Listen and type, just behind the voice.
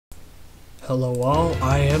Hello all,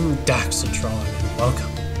 I am Daxatron, and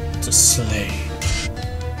welcome to Slay.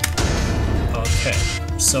 Okay,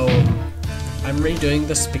 so I'm redoing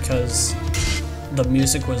this because the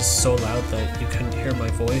music was so loud that you couldn't hear my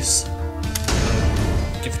voice.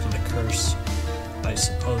 Gifted a curse, I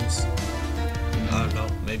suppose. I don't know,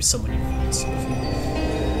 maybe someone needs it. I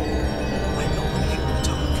don't want to hear him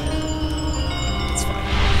talk. It's fine.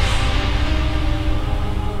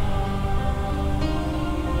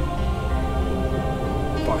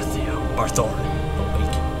 Barthor,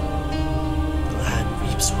 awaken. The land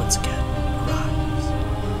reaps once again. Arise.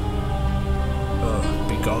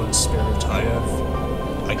 Begone, spirit. I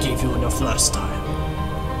gave you enough last time.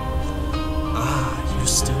 Ah, you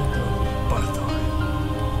still know me, Barthor.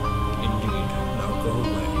 Indeed, now go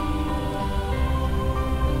away.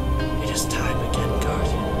 It is time again,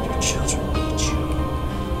 Guardian. Your children need you.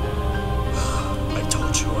 I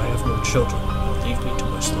told you I have no children. Leave me to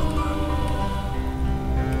my slumber.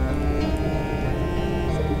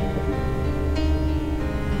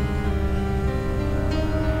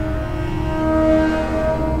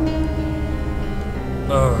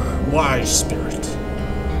 Wise spirit.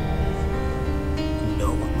 You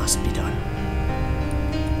know what must be done.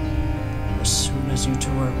 As soon as you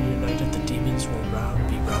two are reunited, the demons will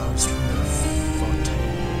be roused from their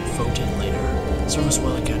foetid lair. Serve us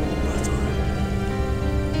well again, Barthor.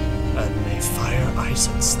 And may fire, ice,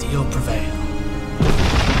 and steel prevail.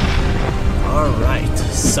 Alright,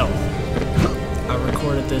 so I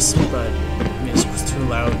recorded this, but music was too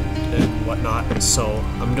loud and whatnot, so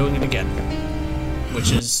I'm doing it again.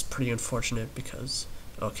 Which is pretty unfortunate because,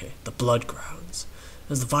 okay, the Blood Grounds.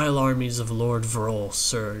 As the vile armies of Lord Vrol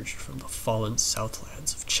surged from the fallen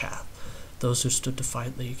southlands of Chath, those who stood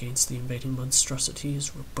defiantly against the invading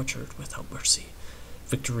monstrosities were butchered without mercy.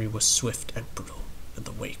 Victory was swift and brutal. In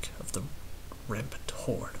the wake of the rampant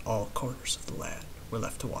horde, all corners of the land were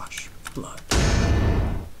left to wash blood.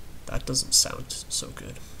 That doesn't sound so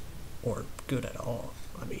good. Or good at all.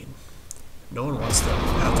 I mean, no one wants to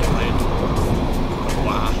have their land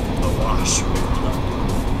awash with blood.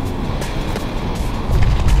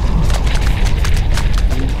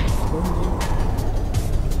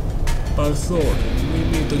 Barthor, we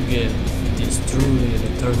meet again. It is truly an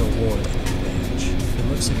eternal war that we wage. It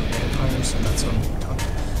looks like a vampire, so that's what we're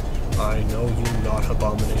talking about. I know you not,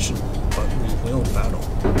 abomination, but we will battle.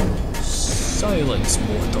 Silence,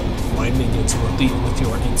 mortal. My minions will deal with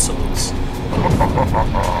your insolence.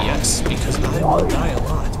 Yes, because I will die a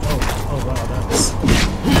lot. Oh wow, that's...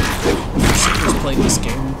 Someone's playing this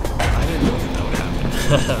game. I didn't know that would happen.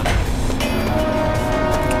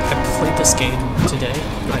 I played this game today.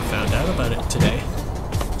 I found out about it today.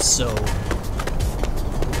 So...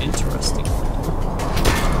 interesting.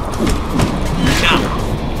 No!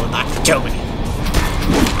 You will not kill me!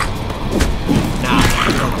 No!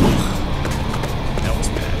 That was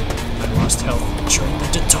bad. I lost health during the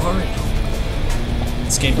tutorial.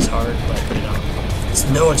 This game is hard, but, you know, there's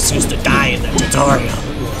no excuse to die in the tutorial.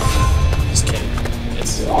 Just kidding.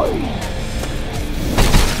 It's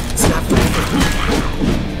not for everyone.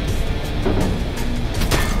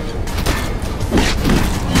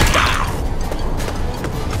 Die.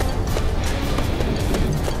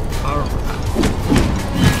 Alright.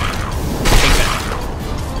 Take that.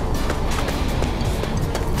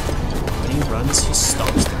 When he runs, he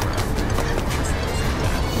stomps the ground.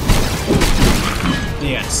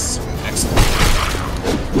 Yes, excellent.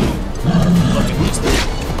 Look at this thing.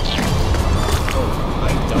 Oh, I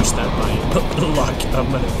dodged that by luck. I'm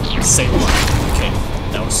gonna say luck. Okay,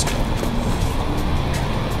 that was good.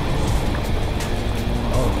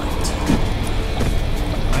 Alright.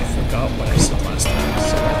 I forgot what I said last time,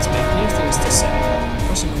 so let's make new things to say.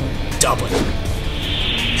 First of all, doubling.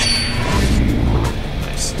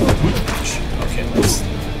 Nice. Okay, let's...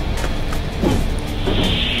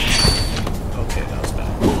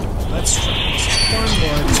 Let's try this one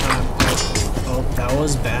more time. Oh, that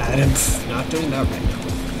was bad. I'm not doing that right now.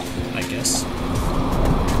 I guess. I'm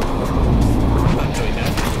not doing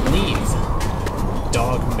that. Leave.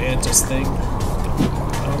 Dog mantis thing. I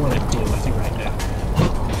don't want to deal with you right now.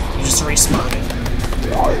 You just respawned.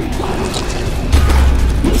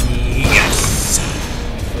 Yes!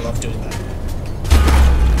 I love doing that.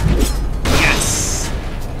 Yes!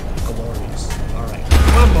 Glorious. Alright.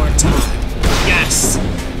 One more time. Yes!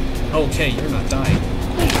 Okay, you're not dying.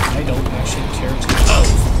 I don't actually care to... Oh,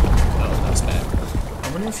 that was bad. I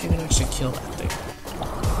wonder if you can actually kill that thing.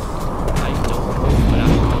 I don't know, but I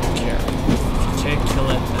don't care. If you can't kill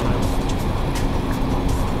it, then I won't.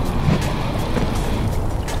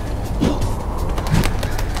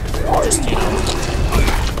 Just, you know...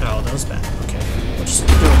 Oh, that was bad. Okay. We'll just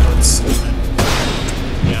do it once.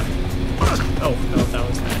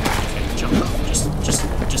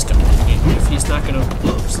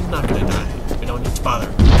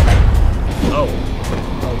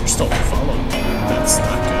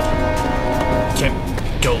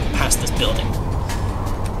 building.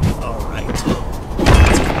 Alright. Let's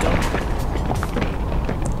keep going.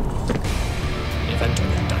 Event on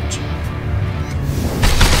the dungeon.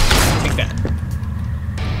 Take that.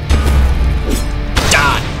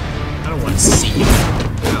 Die! I don't want to see you.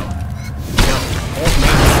 No. No. Old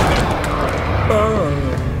man. Burn.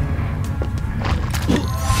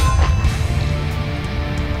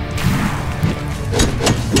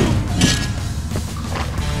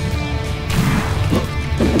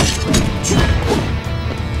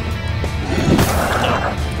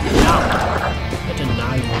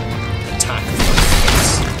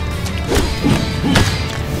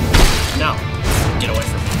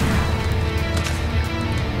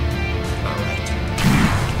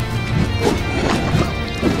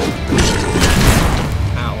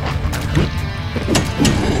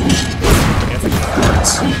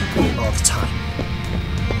 All the time.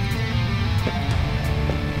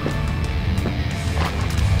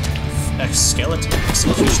 Skeleton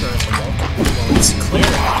executioner at the wall. Well, it's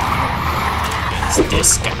clear it's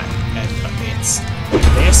this guy, and it's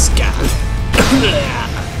this guy.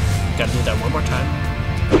 Gotta do that one more time.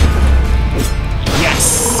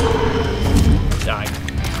 Yes! Die.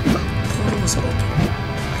 Who was open?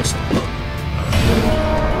 Excellent.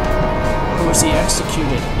 Who was he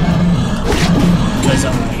executed? Because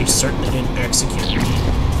he certainly didn't execute me.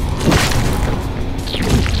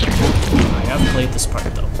 I have played this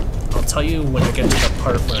part though. I'll tell you when I get to the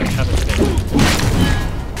part where I haven't been.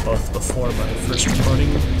 Both before my first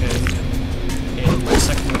recording and in my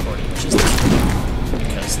second recording, which is now,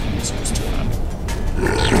 because the music was too loud.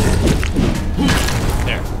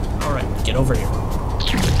 There. Alright, get over here.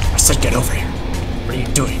 I said get over here. What are you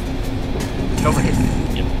doing? Get over here.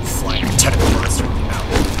 You flying tentacle monster. Ow.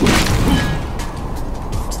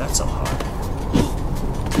 That's so hard.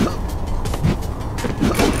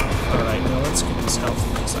 Alright, now let's get his health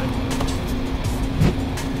because I need it.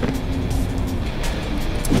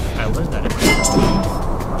 I learned that in my first one.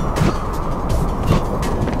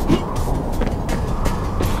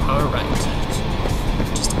 Alright.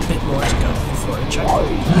 Just a bit more to go before I check. Oh,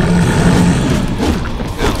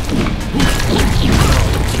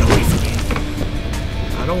 get away from me.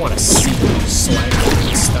 I don't want to see you slagging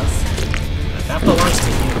and stuff. That belongs to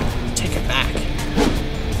you. Take it back.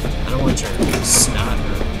 I don't want your snot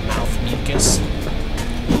or mouth mucus.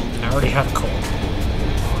 I already have a cold.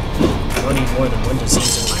 I don't need more than one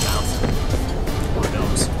disease in my mouth. Or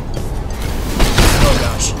nose. Oh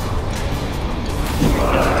gosh.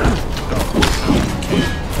 Oh, okay.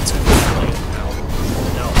 That's gonna be really... Ow.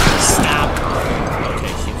 No. Stop!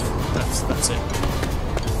 Okay, Hugh. That's it.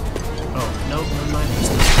 Oh, no, never mind.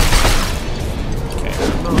 Okay, I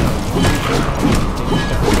don't know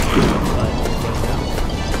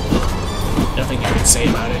nothing you can say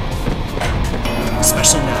about it.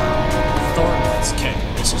 Especially now. Thorns. Okay,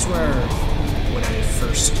 this is where when I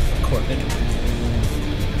first recorded.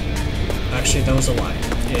 Actually, that was a lie.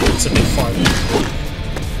 It's a bit farther.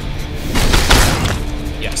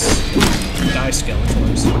 Yes. Die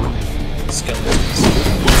Skeletors. Skeletons.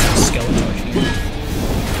 Skeletor here.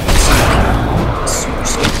 Super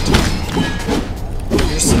skeleton.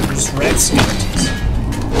 There's red skeletons.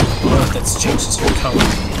 Oh, that changes your color.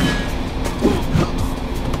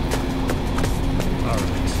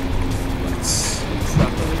 Alright. Let's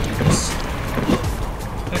properly do this.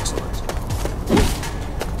 Excellent.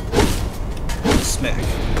 Smack.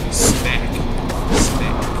 Smack.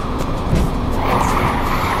 Smack.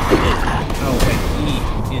 Oh, wait.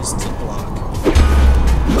 E is to block.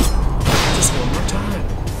 Just one more time.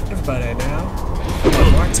 Everybody now. One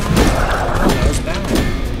more time. Oh, that was bad.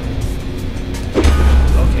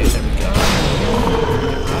 Okay, there we go.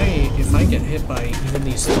 If I get hit by even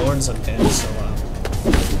these thorns, I'm dead, so,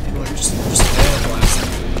 you know what, just air blast them.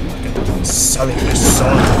 I'm not gonna sully my soul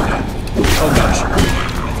like that. Oh gosh. I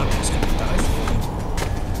thought I was gonna die from it.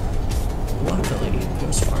 Luckily, it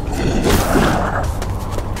was far enough.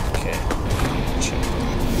 Okay.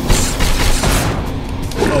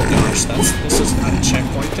 Oh gosh, this is not a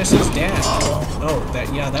checkpoint, this is death. Oh,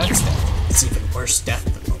 that's death. It's even worse death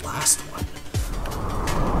than the last one.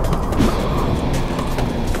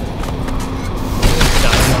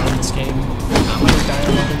 Dialogue in this game. Not much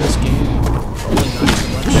dialogue in this game. Probably not too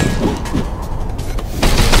much.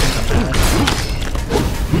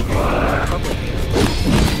 Probably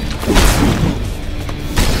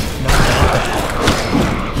not that bad.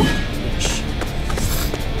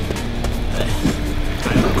 I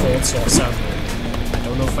have a cold, so I'll sound weird. I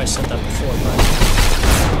don't know if I said that before, but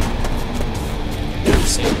I'm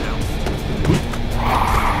saying it now.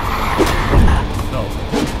 Oh,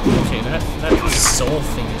 okay, that soul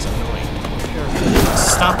thing is annoying. Here,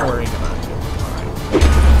 stop worrying about you. Alright.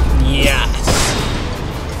 Yes!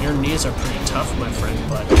 Your knees are pretty tough, my friend,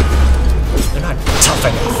 but they're not tough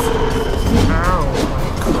enough. Ow, my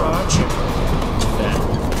crotch. Too bad. I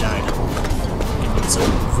died. It needs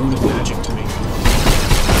some voodoo magic to make me.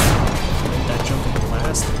 Made that jump in the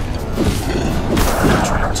last I'm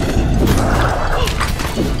trying to.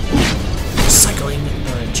 Cycling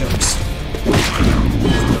jokes.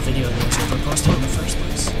 The video that was never posted in the first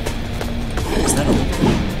place. Is that illegal?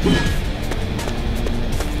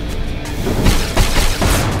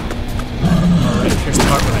 Alright, here's the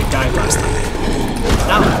part where I died last time.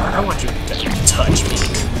 Now, I want you to touch me.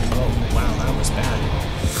 Oh, wow, that was bad.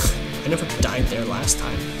 I never died there last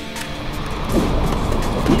time.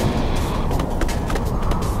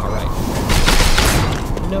 Alright.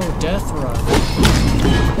 No death run.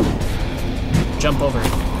 Jump over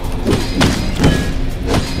it.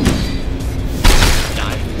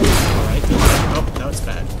 Die. Alright, oh, that was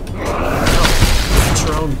bad. No. Catch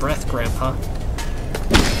your own breath, Grandpa.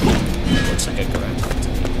 Looks like a grandpa to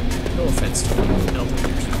me. No offense to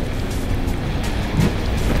elderly people.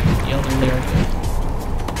 The elderly are good.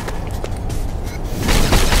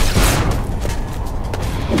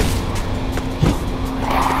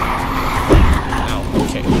 Ow,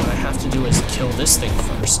 okay, what I have to do is kill this thing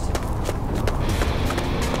first.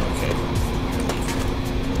 Okay.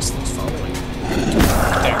 This thing's following.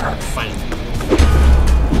 There, finally.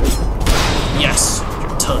 Yes,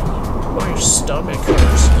 your tongue. My stomach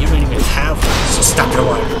hurts. You don't even have one, so stop your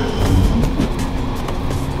whine.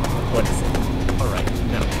 Wonderful. Alright,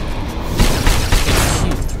 now. Get a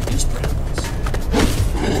cue through these brambles.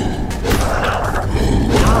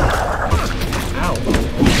 No. Ow.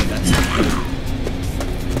 Okay, that's not good.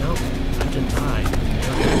 No, I didn't die.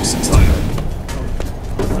 Your access to it.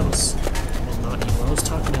 Oh, that was... Well, not you. I was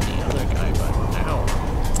talking to the other guy, but ow.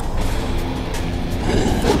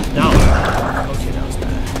 No. Okay, that was bad.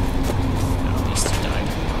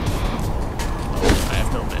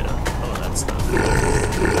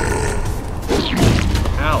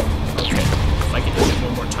 Ow. Okay. If I can hit it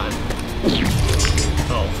one more time.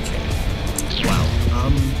 Oh, okay. Wow.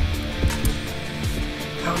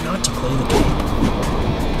 How not to play the game?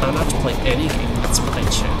 How not to play any game that's my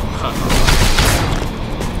channel? Huh.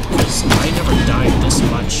 Because I never died this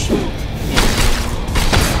much.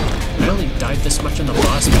 I only died this much in the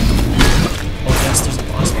boss battle. Oh, yes, there's a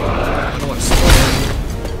boss battle. I don't want to spoil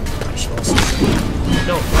it. I should also say.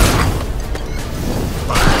 No.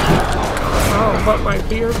 Oh, but my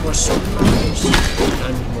beard was so nice.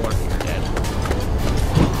 None more, you're dead.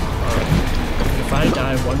 Alright. If I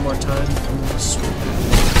die one more time, I'm gonna sweep it.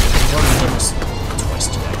 I've already done this twice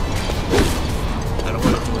today. I don't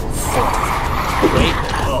want to do it fourth. Wait.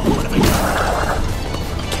 Oh, what have I done?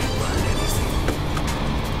 I can't learn anything.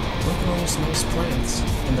 Look at all those nice plants.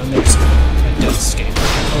 And then there's a deathscape.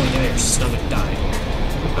 Oh yeah, your stomach died.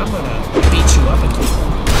 I'm gonna beat you up again.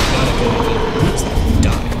 Not a good idea, because then you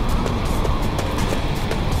die.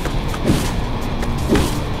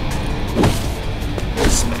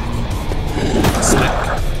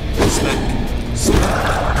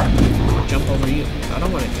 Jump over you. I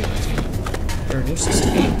don't want to do that to you. You're a nuisance to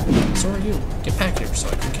me. So are you. Get back here so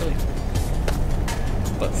I can kill you.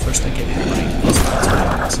 But first I get hit by this.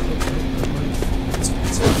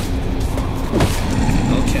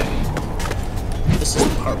 Okay. This is the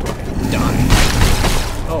part where I die.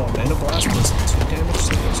 Oh, Nanoblast does 2 damage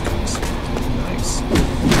to those guys. Nice.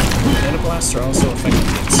 Nanoblasts are also effective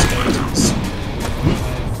against skeletons.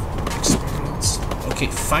 Okay,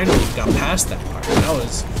 finally we got past that part. That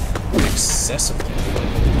was excessively good.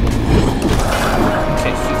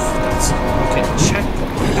 Okay, okay,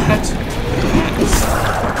 checkpoint.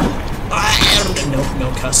 Nope, no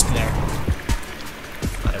cusp there.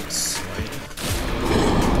 I was sliding.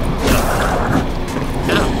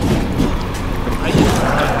 No. I didn't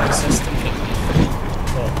have access to hit me.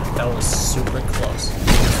 Oh, that was super close.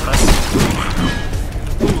 Cusp.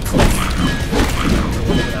 Click.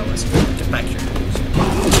 Whatever that was. Get back here.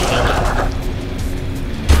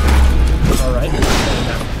 Alright,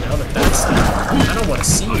 now that that's done, I don't want to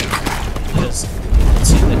see you, because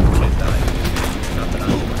it's you that can't die. Not that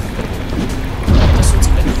I'm aware. This one's a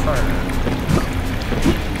bit harder.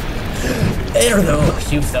 I don't know.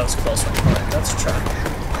 Phew, that was close one. Alright, let's try.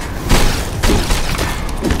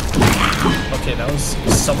 Okay, that was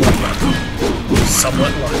somewhat lucky.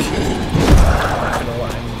 Somewhat lucky. Not gonna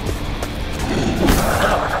lie.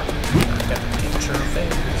 Oh, I got a picture of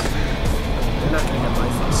face. You're not gonna get my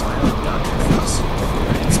face, I already got your face.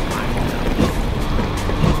 It's mine now.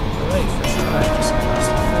 Alright, for sure, I just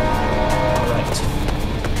lost it. Alright.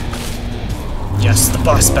 Yes, the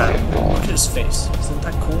boss battle. Look at his face. Isn't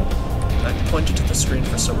that cool? I pointed to the screen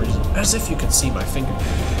for some reason, as if you could see my finger.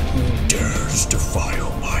 Who dares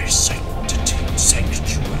defile my sanctuary?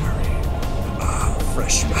 Ah,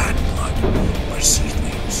 fresh man blood. My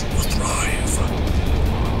seedlings will thrive.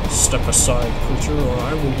 Step aside, creature, or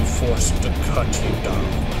I will be forced to cut you down.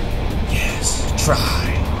 Yes, try,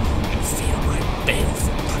 and feel my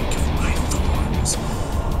baleful prick of my thorns.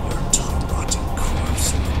 Your dull, rotting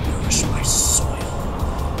corpse will nourish my soil.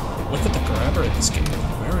 Look at the grabber in this game.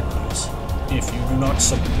 Very nice. If you do not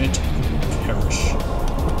submit, you will perish.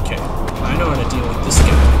 Okay, I know how to deal with this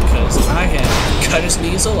guy, because I had cut his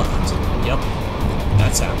knees a lot. Yep,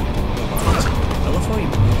 that's how. I love how he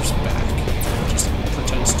moves back. Just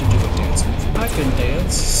pretends to do a dance move. I can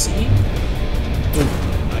dance, see? Ooh,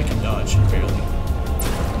 I can dodge, barely.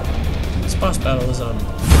 This boss battle is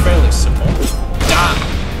fairly simple. Die!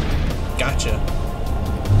 Gotcha.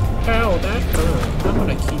 Ow, that hurt. I'm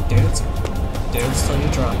gonna keep dancing. Dance till you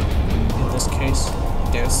drop. In this case,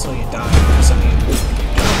 dance till you die. Because I mean, you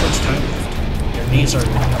don't have much time left. Your knees are in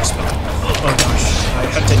the next spot. Oh gosh, I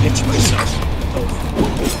had to itch myself. Oh.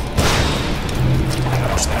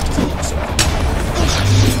 Gosh, that doesn't look so good.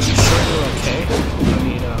 You sure you're okay? I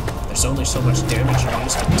mean, there's only so much damage your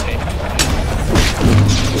knees can take.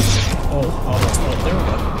 Oh, almost. Oh, there we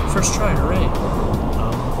go. First try, hooray.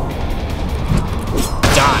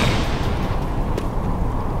 Die.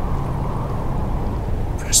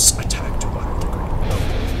 Press attack to water the grave. Oh.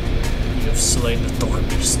 You have slain the thorn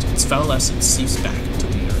beast. Its foul essence seeps back into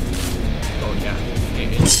the earth. Oh yeah,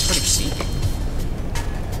 it's pretty seeping.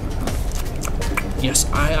 Yes,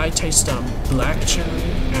 I taste black cherry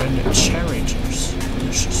and cherry juice.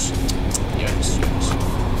 Delicious. Yes, yes.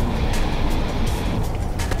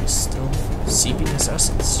 It's still seeping its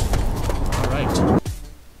essence. Alright.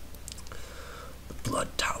 The Blood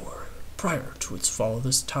Tower. Prior to its fall,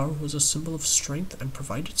 this tower was a symbol of strength and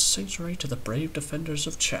provided sanctuary to the brave defenders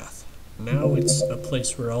of Chath. Now it's a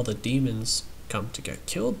place where all the demons come to get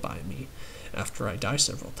killed by me after I die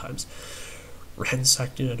several times.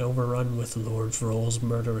 Ransacked and overrun with Lord Vrol's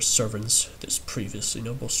murderous servants, this previously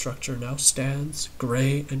noble structure now stands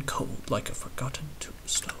gray and cold like a forgotten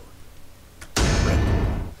tombstone.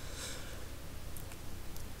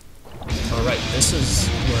 Alright, this is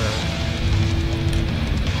where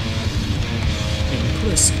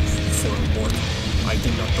implicit for a mortal. I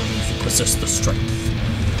did not believe you possessed the strength.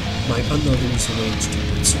 My unloadings waged you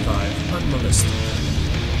would survive unmolested.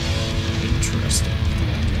 Interesting.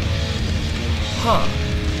 Ha!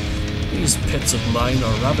 These pits of mine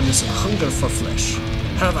are ravenous and hunger for flesh.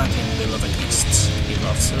 Have at him, beloved beasts. He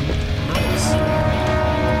loves them. Nice.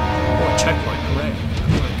 Oh, a checkpoint, hooray. I'm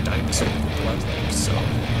gonna dinosaur with the blood lake, so...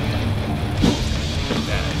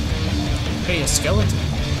 bad. Hey, a skeleton.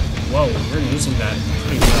 Whoa, you're using that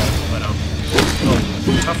pretty well, but oh,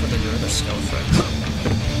 tougher than your other skeleton friends.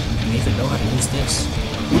 You even know how to use this.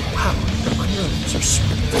 Wow, the underlings are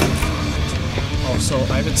smooth. Also,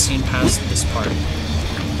 I haven't seen past this part,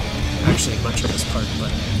 actually much of this part,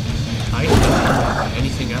 but I don't know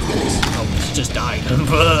anything after this. Oh, he just died.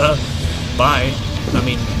 Bye. I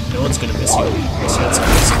mean, no one's gonna miss you. Unless you had some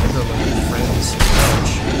basic underling friends.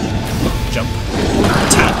 Ouch. Jump.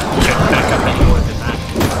 Tap. Can't back up any more than that.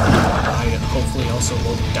 I hopefully also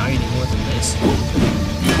won't die any more than this.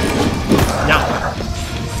 No!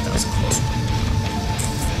 That was a close one.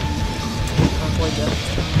 How do I get it?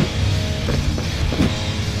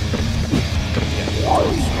 Oh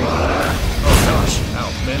gosh, ow,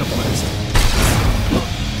 mana blast.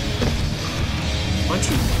 Why don't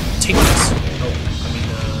you take this? Oh, I mean,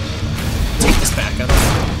 take this back, I don't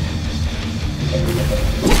know.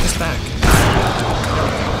 Take this back.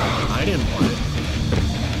 I didn't want it.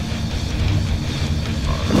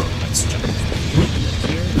 Let's jump. And then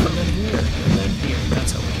here, and then here, and then here.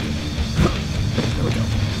 That's how we do it. There we go.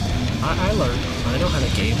 I learned. I know how to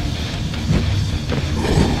game.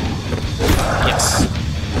 Yes.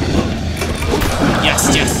 Yes,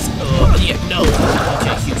 yes. Yeah, no.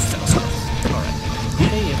 Okay, huge fell. Alright.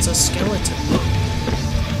 Hey, it's a skeleton.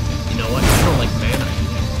 You know what? I don't like mana.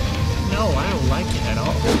 No, I don't like it at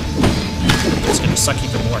all. It's gonna suck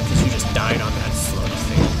even more because you just died on that floaty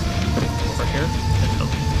thing. Over here? No.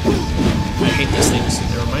 I hate these things.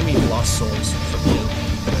 They remind me of Lost Souls from you.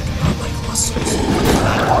 I do not like Lost Souls.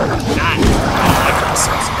 Not. I don't like Lost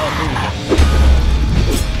Souls. Oh, here we go.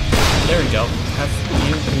 There we go.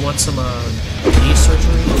 You want some knee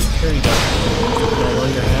surgery? Here you go. No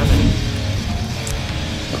longer have any.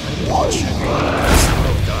 I need to check.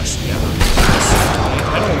 Oh gosh, yeah.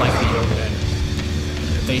 I don't like the yoga.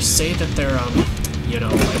 They say that they're you know,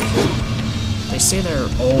 like They say they're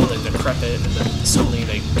old and decrepit, and then suddenly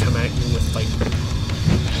they come at you with like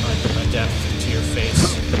a death to your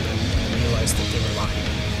face, and then you realize that they were lying.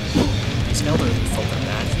 These elderly folk are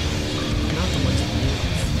bad. They're not the ones in real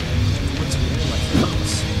life. The ones in real life are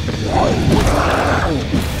nice. Oh,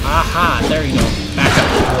 aha! There you go. Back up,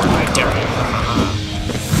 or I dare you. Ha ha ha.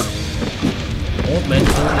 Old men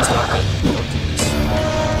killing is not good. Don't do this.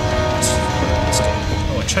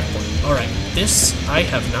 Oh, a checkpoint. Alright, this, I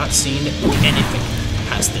have not seen anything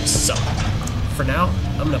past this, so for now,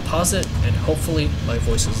 I'm gonna pause it, and hopefully my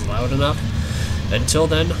voice is loud enough. Until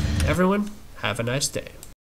then, everyone, have a nice day.